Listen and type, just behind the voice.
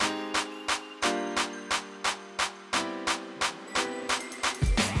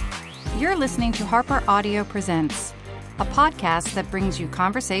You're listening to Harper Audio Presents, a podcast that brings you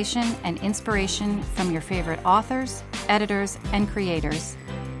conversation and inspiration from your favorite authors, editors, and creators,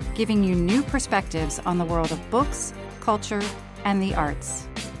 giving you new perspectives on the world of books, culture, and the arts.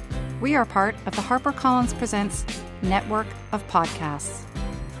 We are part of the HarperCollins Presents network of podcasts.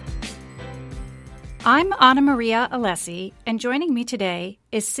 I'm Anna Maria Alessi, and joining me today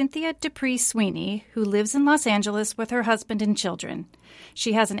is Cynthia Dupree Sweeney, who lives in Los Angeles with her husband and children.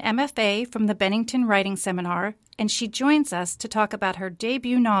 She has an MFA from the Bennington Writing Seminar, and she joins us to talk about her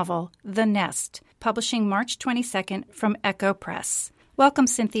debut novel, The Nest, publishing March 22nd from Echo Press. Welcome,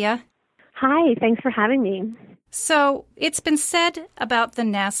 Cynthia. Hi, thanks for having me. So, it's been said about The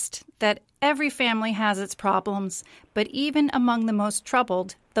Nest that every family has its problems, but even among the most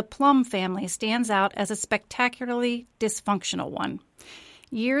troubled, the Plum family stands out as a spectacularly dysfunctional one.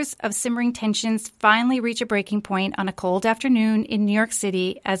 Years of simmering tensions finally reach a breaking point on a cold afternoon in New York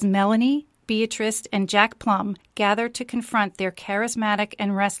City as Melanie, Beatrice, and Jack Plum gather to confront their charismatic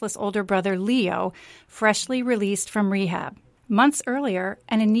and restless older brother Leo, freshly released from rehab. Months earlier,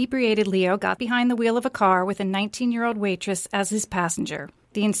 an inebriated Leo got behind the wheel of a car with a 19-year-old waitress as his passenger.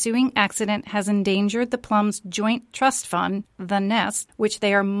 The ensuing accident has endangered the Plums' joint trust fund, The Nest, which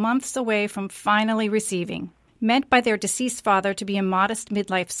they are months away from finally receiving. Meant by their deceased father to be a modest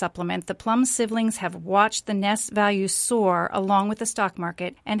midlife supplement, the Plum siblings have watched the Nest's value soar along with the stock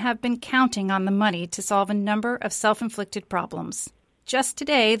market and have been counting on the money to solve a number of self-inflicted problems. Just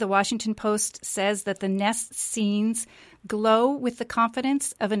today, the Washington Post says that the Nest's scenes glow with the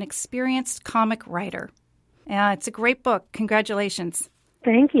confidence of an experienced comic writer. It's a great book. Congratulations.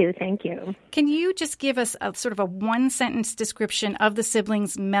 Thank you. Can you just give us a sort of a one-sentence description of the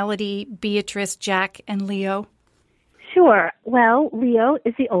siblings, Melody, Beatrice, Jack, and Leo? Sure. Well, Leo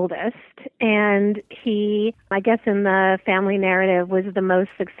is the oldest, and he, I guess in the family narrative, was the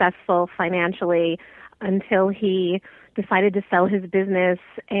most successful financially until he decided to sell his business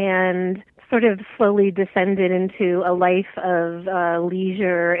and sort of slowly descended into a life of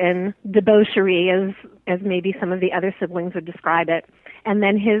leisure and debauchery, as maybe some of the other siblings would describe it. And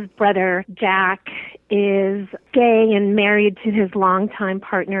then his brother, Jack, is gay and married to his longtime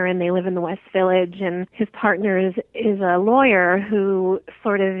partner, and they live in the West Village. And his partner is a lawyer who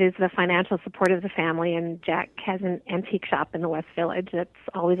sort of is the financial support of the family, and Jack has an antique shop in the West Village that's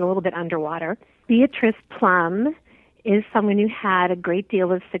always a little bit underwater. Beatrice Plum is someone who had a great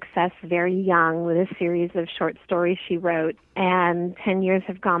deal of success very young with a series of short stories she wrote, and 10 years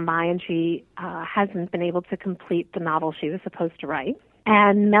have gone by and she hasn't been able to complete the novel she was supposed to write.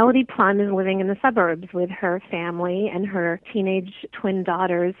 And Melody Plum is living in the suburbs with her family and her teenage twin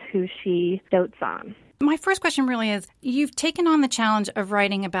daughters who she dotes on. My first question really is, you've taken on the challenge of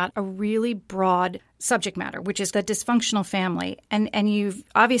writing about a really broad subject matter, which is the dysfunctional family, and you've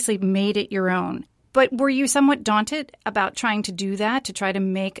obviously made it your own. But were you somewhat daunted about trying to do that, to try to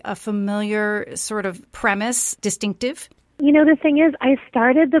make a familiar sort of premise distinctive? You know, the thing is, I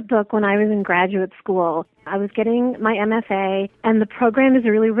started the book when I was in graduate school. I was getting my MFA, and the program is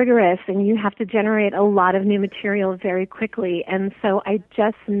really rigorous, and you have to generate a lot of new material very quickly. And so I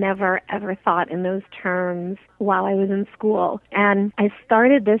just never, ever thought in those terms while I was in school. And I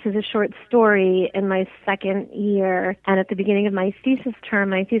started this as a short story in my second year, and at the beginning of my thesis term,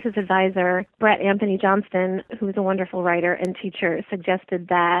 my thesis advisor, Brett Anthony Johnston, who is a wonderful writer and teacher, suggested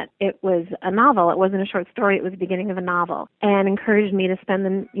that it was a novel. It wasn't a short story, it was the beginning of a novel, and encouraged me to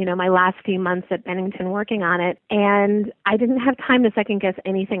spend my last few months at Bennington working on it. And I didn't have time to second guess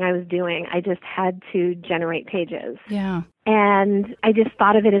anything I was doing. I just had to generate pages. Yeah. And I just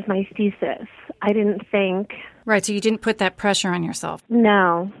thought of it as my thesis. I didn't think... Right, so you didn't put that pressure on yourself.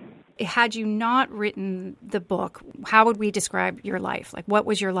 No. Had you not written the book, how would we describe your life? Like, what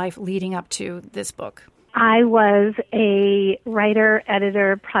was your life leading up to this book? I was a writer,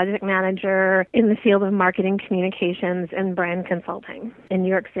 editor, project manager in the field of marketing communications and brand consulting in New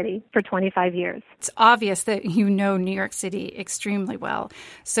York City for 25 years. It's obvious that you know New York City extremely well.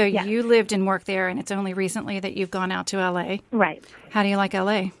 So yes. You lived and worked there, and it's only recently that you've gone out to L.A. Right. How do you like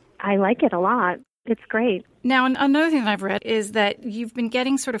L.A.? I like it a lot. It's great. Now, another thing that I've read is that you've been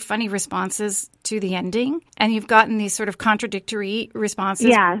getting sort of funny responses to the ending, and you've gotten these sort of contradictory responses.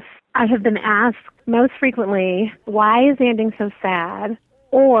 Yes. I have been asked most frequently, why is the ending so sad?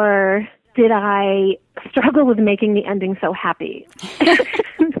 Or did I struggle with making the ending so happy?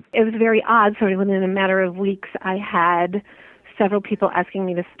 It was very odd. Sort of within a matter of weeks, I had several people asking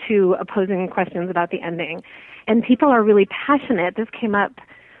me two opposing questions about the ending. And people are really passionate. This came up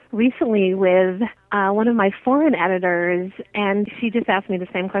recently with one of my foreign editors, and she just asked me the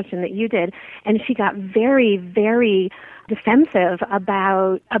same question that you did, and she got very, very defensive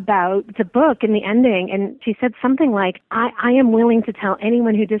about the book and the ending, and she said something like, I am willing to tell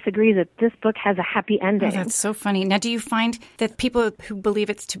anyone who disagrees that this book has a happy ending. Oh, that's so funny. Now, do you find that people who believe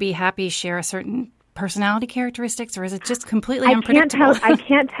it's to be happy share a certain personality characteristics, or is it just completely unpredictable? I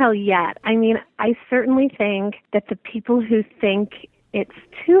can't tell yet. I mean, I certainly think that the people who think it's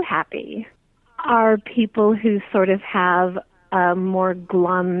too happy are people who sort of have a more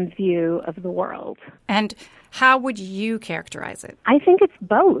glum view of the world. And how would you characterize it? I think it's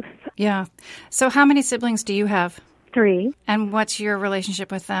both. Yeah. So how many siblings do you have? 3. And what's your relationship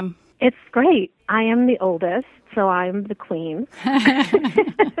with them? It's great. I am the oldest, so I'm the queen.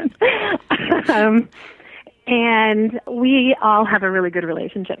 And we all have a really good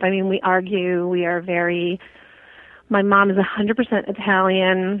relationship. I mean, we argue. We are my mom is 100%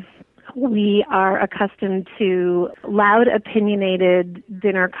 Italian. We are accustomed to loud, opinionated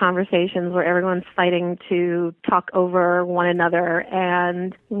dinner conversations where everyone's fighting to talk over one another,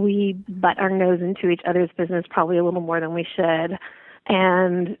 and we butt our nose into each other's business probably a little more than we should,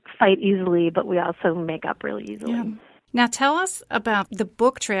 and fight easily, but we also make up really easily. Yeah. Now tell us about the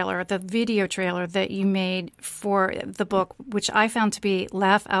book trailer, the video trailer that you made for the book, which I found to be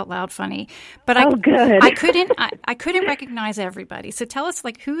laugh out loud funny. But good. I couldn't recognize everybody. So tell us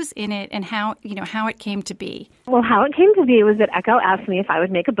who's in it and how it came to be. Well, how it came to be was that Echo asked me if I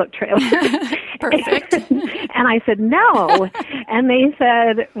would make a book trailer. Perfect. And I said no. And they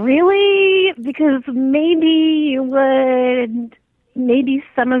said, really? Because maybe you would, maybe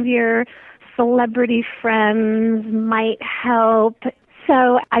some of your celebrity friends might help.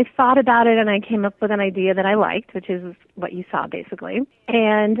 So I thought about it and I came up with an idea that I liked, which is what you saw basically.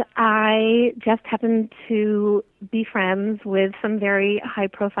 And I just happened to be friends with some very high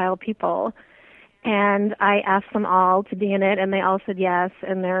profile people. And I asked them all to be in it, and they all said yes,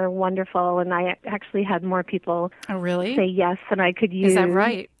 and they're wonderful. And I actually had more people say yes than I could use. Is that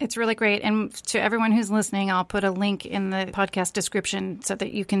right? It's really great. And to everyone who's listening, I'll put a link in the podcast description so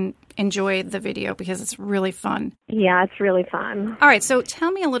that you can enjoy the video because it's really fun. Yeah, it's really fun. All right, so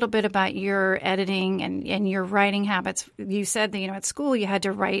tell me a little bit about your editing and your writing habits. You said that, at school you had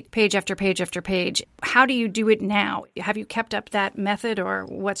to write page after page after page. How do you do it now? Have you kept up that method, or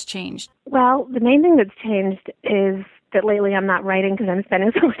what's changed? Well, the main thing that's changed is that lately I'm not writing because I'm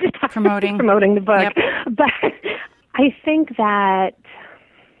spending so much time promoting the book. Yep. But I think that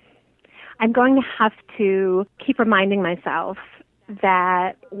I'm going to have to keep reminding myself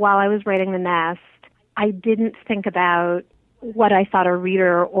that while I was writing The Nest, I didn't think about what I thought a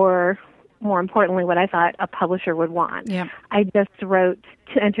reader, or more importantly, what I thought a publisher would want. Yep. I just wrote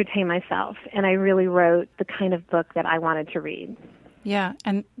to entertain myself, and I really wrote the kind of book that I wanted to read. Yeah,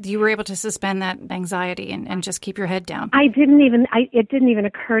 and you were able to suspend that anxiety and just keep your head down. It didn't even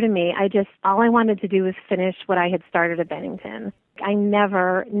occur to me. All I wanted to do was finish what I had started at Bennington. I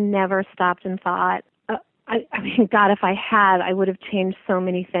never stopped and thought, God, if I had, I would have changed so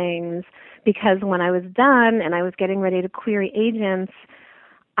many things, because when I was done and I was getting ready to query agents,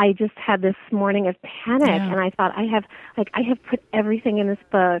 I just had this morning of panic, and I thought, I have put everything in this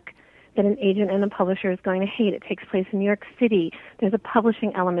book that an agent and a publisher is going to hate. It takes place in New York City. There's a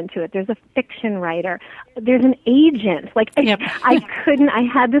publishing element to it. There's a fiction writer. There's an agent. I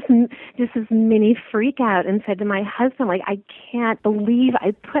had this mini freak out and said to my husband, I can't believe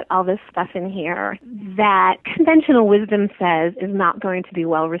I put all this stuff in here that conventional wisdom says is not going to be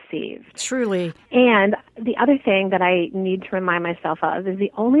well received. Truly. And the other thing that I need to remind myself of is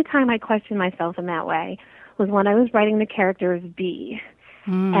the only time I questioned myself in that way was when I was writing the character of Bee.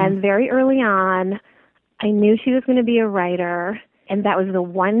 And very early on, I knew she was going to be a writer, and that was the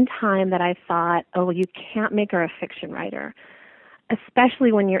one time that I thought, you can't make her a fiction writer,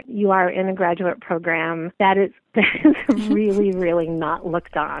 especially when you are in a graduate program. That is really, really not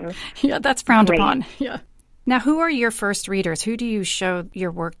looked on. Yeah, that's frowned upon. Yeah. Now, who are your first readers? Who do you show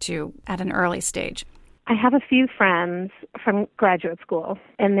your work to at an early stage? I have a few friends from graduate school,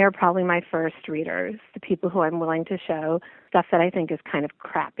 and they're probably my first readers, the people who I'm willing to show stuff that I think is kind of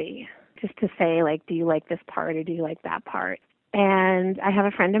crappy, just to say, do you like this part or do you like that part? And I have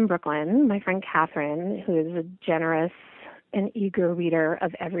a friend in Brooklyn, my friend Catherine, who is a generous and eager reader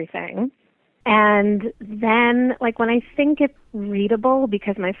of everything. And then, when I think it's readable,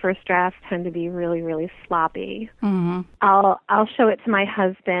 because my first drafts tend to be really, really sloppy, I'll show it to my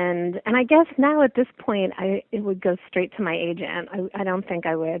husband. And I guess now at this point, it would go straight to my agent. I don't think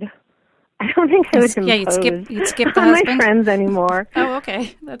I would I don't think I would impose you'd skip the on husband? my friends anymore. Oh,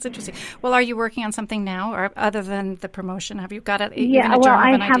 okay. That's interesting. Well, are you working on something now, or other than the promotion? Have you got Yeah, even a germ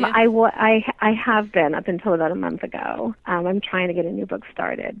of an have. idea? I have been up until about a month ago. I'm trying to get a new book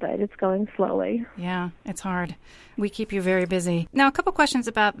started, but it's going slowly. Yeah, it's hard. We keep you very busy. Now, a couple questions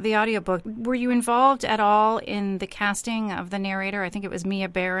about the audiobook. Were you involved at all in the casting of the narrator? I think it was Mia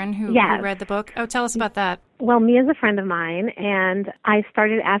Barron who read the book. Oh, tell us about that. Well, Mia's a friend of mine, and I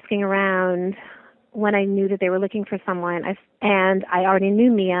started asking around when I knew that they were looking for someone. And I already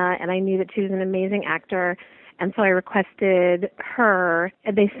knew Mia, and I knew that she was an amazing actor. And so I requested her.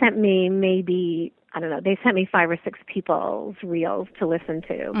 And they sent me they sent me 5 or 6 people's reels to listen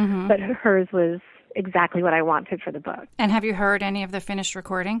to. Mm-hmm. But hers was exactly what I wanted for the book. And have you heard any of the finished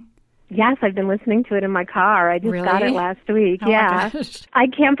recording? Yes, I've been listening to it in my car. I just got it last week. Oh, yeah. I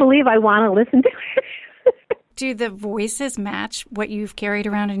can't believe I want to listen to it. Do the voices match what you've carried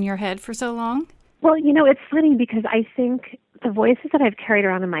around in your head for so long? Well, it's funny because I think the voices that I've carried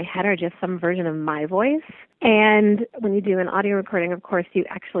around in my head are just some version of my voice. And when you do an audio recording, of course, you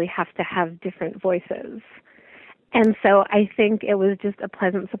actually have to have different voices. And so I think it was just a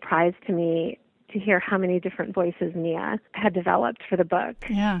pleasant surprise to me to hear how many different voices Mia had developed for the book.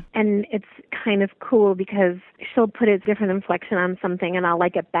 Yeah. And it's kind of cool because she'll put a different inflection on something and I'll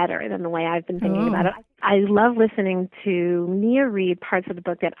like it better than the way I've been thinking about it. I love listening to Mia read parts of the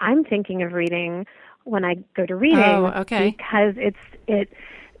book that I'm thinking of reading when I go to reading. Oh, okay. Because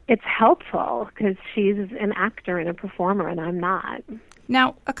it's helpful because she's an actor and a performer and I'm not.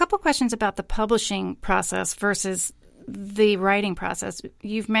 Now, a couple questions about the publishing process versus the writing process.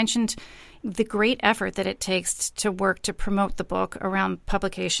 You've mentioned the great effort that it takes to work to promote the book around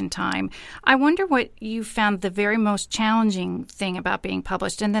publication time. I wonder what you found the very most challenging thing about being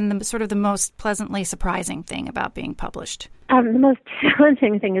published, and then the most pleasantly surprising thing about being published. The most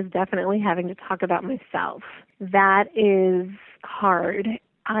challenging thing is definitely having to talk about myself. That is hard.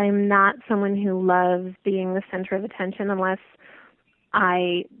 I'm not someone who loves being the center of attention unless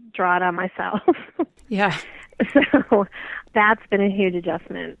I draw it on myself. Yeah. So that's been a huge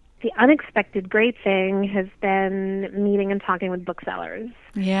adjustment. The unexpected great thing has been meeting and talking with booksellers,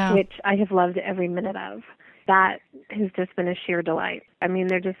 which I have loved every minute of. That has just been a sheer delight. I mean,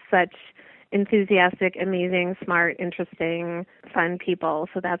 they're just such enthusiastic, amazing, smart, interesting, fun people.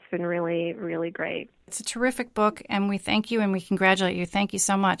 So that's been really, really great. It's a terrific book, and we thank you and we congratulate you. Thank you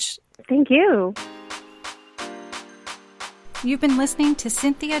so much. Thank you. You've been listening to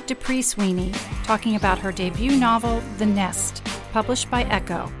Cynthia D'Aprix Sweeney talking about her debut novel, The Nest, published by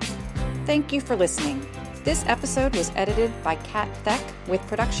Echo. Thank you for listening. This episode was edited by Kat Theck with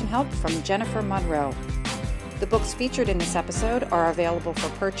production help from Jennifer Monroe. The books featured in this episode are available for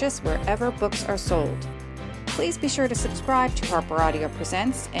purchase wherever books are sold. Please be sure to subscribe to Harper Audio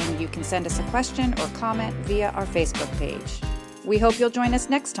Presents, and you can send us a question or comment via our Facebook page. We hope you'll join us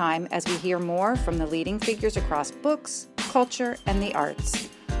next time as we hear more from the leading figures across books, culture, and the arts,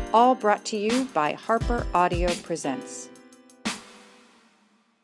 all brought to you by Harper Audio Presents.